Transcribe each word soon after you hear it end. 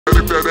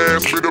that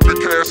ass bit up and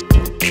cast.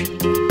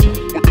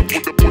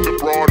 With the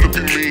broad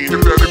looking mean.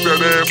 If that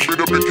ass bit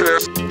up and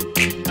cast.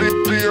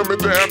 DM at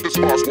the after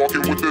spots,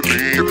 walking with the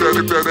lean. If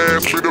that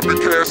ass bit up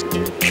and cast.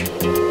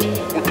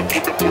 With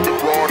the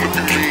broad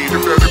looking mean.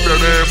 If that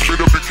ass bit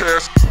up and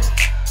cast.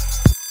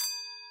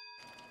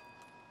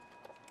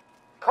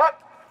 Cut!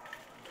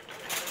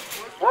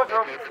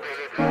 Wardrobe.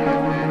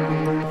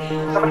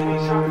 Somebody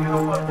needs to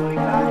know what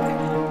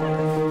Picnictyme.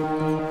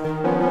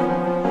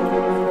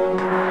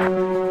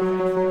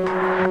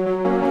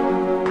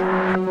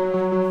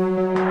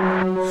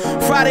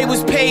 Friday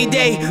was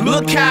payday,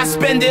 look how I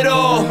spend it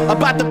all.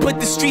 About to put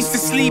the streets to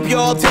sleep,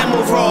 y'all,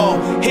 demo raw.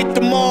 Hit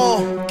the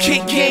mall,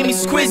 kick game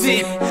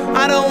exquisite.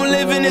 I don't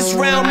live in this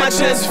realm, I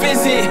just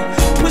visit.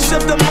 Push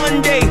up the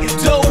Monday,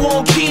 dough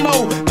on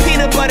chemo.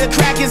 Peanut butter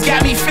crackers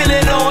got me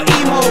feeling all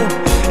emo.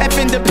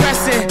 Effing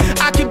depressing,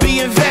 I could be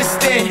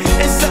investing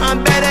in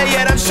something better,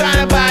 yet I'm trying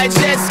to buy a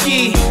jet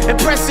ski.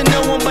 Impressing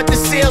no one but the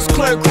sales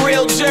clerk,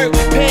 real jerk.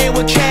 Paying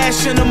with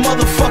cash and a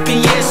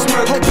motherfucking yes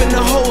smirk. Hoping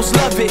the hoes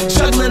love it,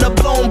 juggling a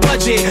blown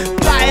budget.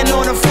 Flying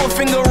on a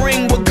 4-finger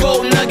ring with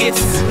gold nuggets.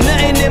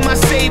 Nothing in my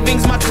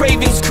savings, my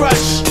cravings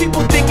crush.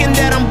 People thinking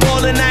that I'm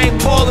ballin', I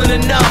ain't ballin'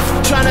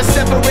 enough. Trying to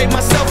separate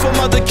myself from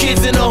other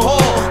kids in the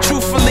hall.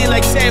 Truthfully,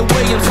 like Ted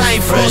Williams, I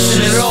ain't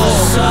frozen at all.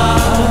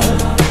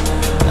 Facade.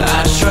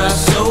 I try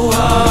so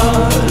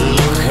hard,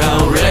 look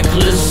how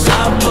reckless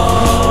I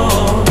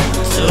ball.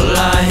 Till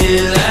I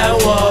hear that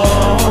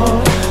wall.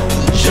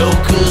 The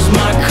Joker's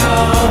my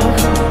card.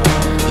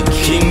 The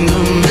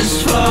kingdom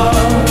is flawed.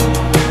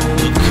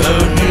 The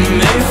curtain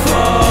may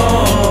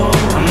fall.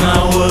 I'm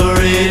not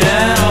worried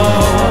at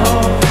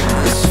all.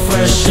 It's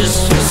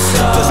freshest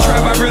facade. Does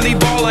Trav, I really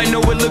ball? I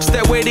know it looks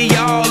that way to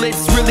y'all.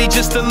 It's really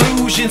just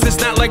illusions, it's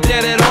not like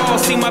that at all.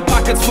 See, my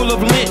pockets full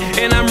of lint,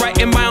 and I'm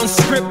writing my own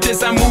script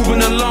as I'm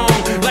moving along.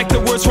 Like the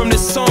words from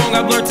this song,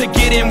 I've learned to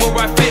get in where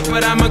I fit,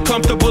 but I'm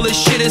uncomfortable as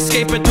shit,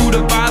 escaping through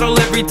the bottle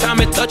every time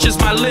it touches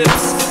my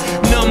lips.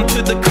 Numb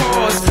to the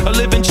cause, a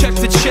living check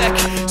to check.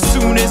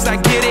 Soon as I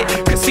get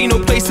it, casino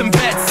play some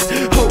bets.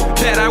 Hope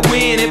that I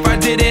win, if I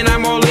didn't,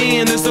 I'm all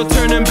in. There's no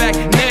turning back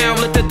now,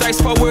 let the dice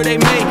fall where they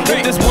may.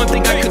 If there's one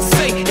thing I could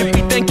say, it'd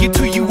be thank you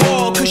to you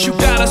all, cause you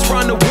got us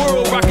round the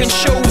world, rocking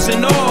shows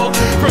and all.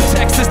 From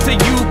Texas to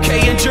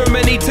UK and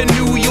Germany to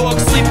New York,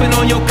 sleeping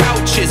on your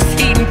couches,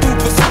 eating food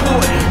for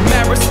sport.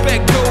 Mad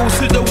respect goes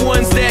to the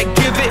ones that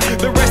give it,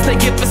 the rest they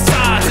get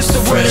facades. It's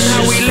the word and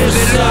how we live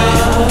it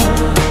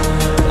up.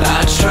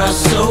 I try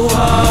so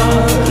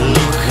hard,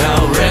 look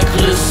how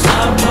reckless I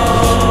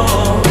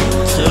ball.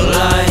 Till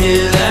I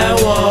hear that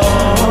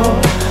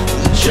wall.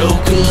 The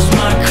Joker's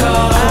my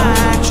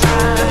card.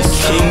 The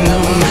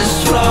kingdom is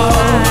flawed.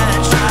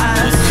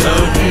 The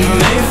curtain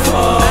may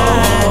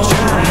fall.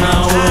 I'm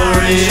not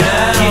worried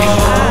at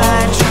all.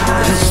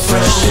 It's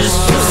freshest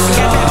facade.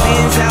 Got that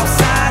Benz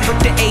outside, but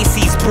the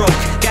AC's broke.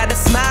 Got a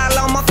smile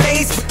on my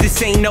face, but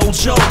this ain't no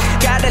joke.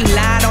 Got a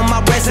lot on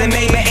my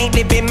resume, but ain't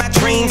living my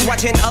dreams.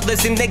 Watching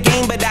others in the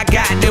game, but I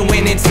got the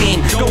winning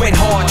team. Going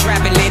hard,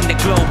 traveling the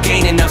globe,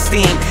 gaining up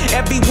steam.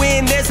 Every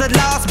win, there's a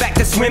loss, back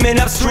to swimming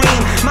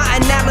upstream. My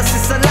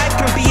analysis of life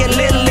can be a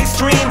little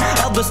extreme.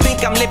 Others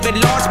think I'm living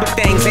large, but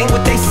things ain't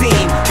what they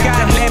seem.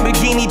 Got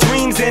Lamborghini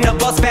dreams and a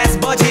bus pass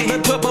budget,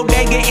 but put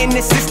Bodega in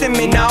the system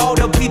and all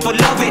the people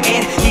love it.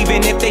 And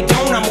even if they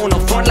don't, I'm on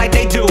the front like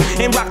they do,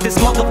 and rock this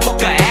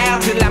motherfucker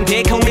out till I'm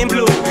dead cone in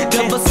blue.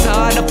 The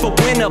facade up for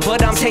winner,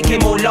 but I'm taking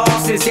more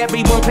losses.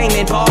 Everyone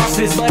claiming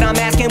bosses, but I'm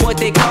asking what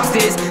they cost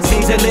is.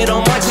 Seems a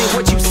little much, and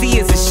what you see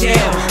is a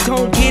shell.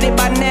 Don't get it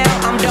by now,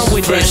 I'm done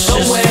with it. So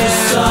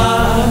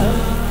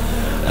well.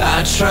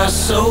 I try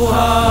so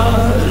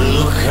hard,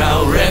 look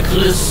how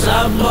reckless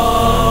I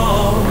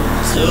ball.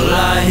 Till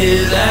I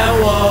hear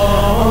that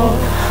wall.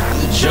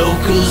 The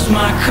Joker's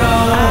my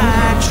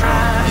card.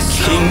 The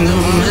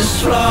kingdom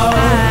is flawed.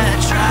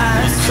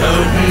 The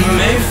curtain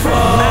may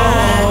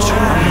fall.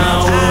 I'm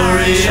not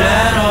worried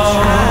at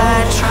all.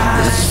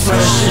 It's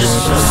freshest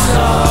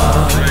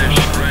facade.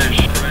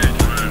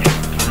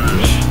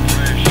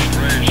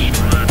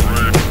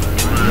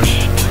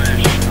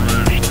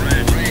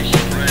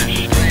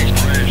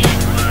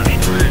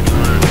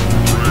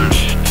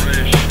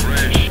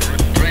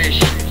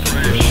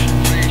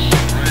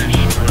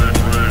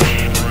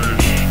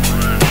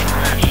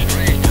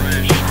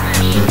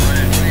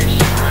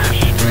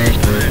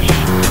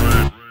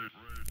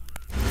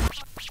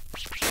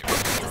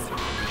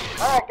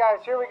 Alright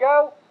guys, here we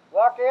go.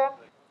 Walk in.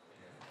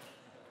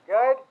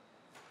 Good.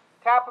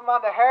 Tap him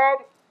on the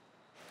head.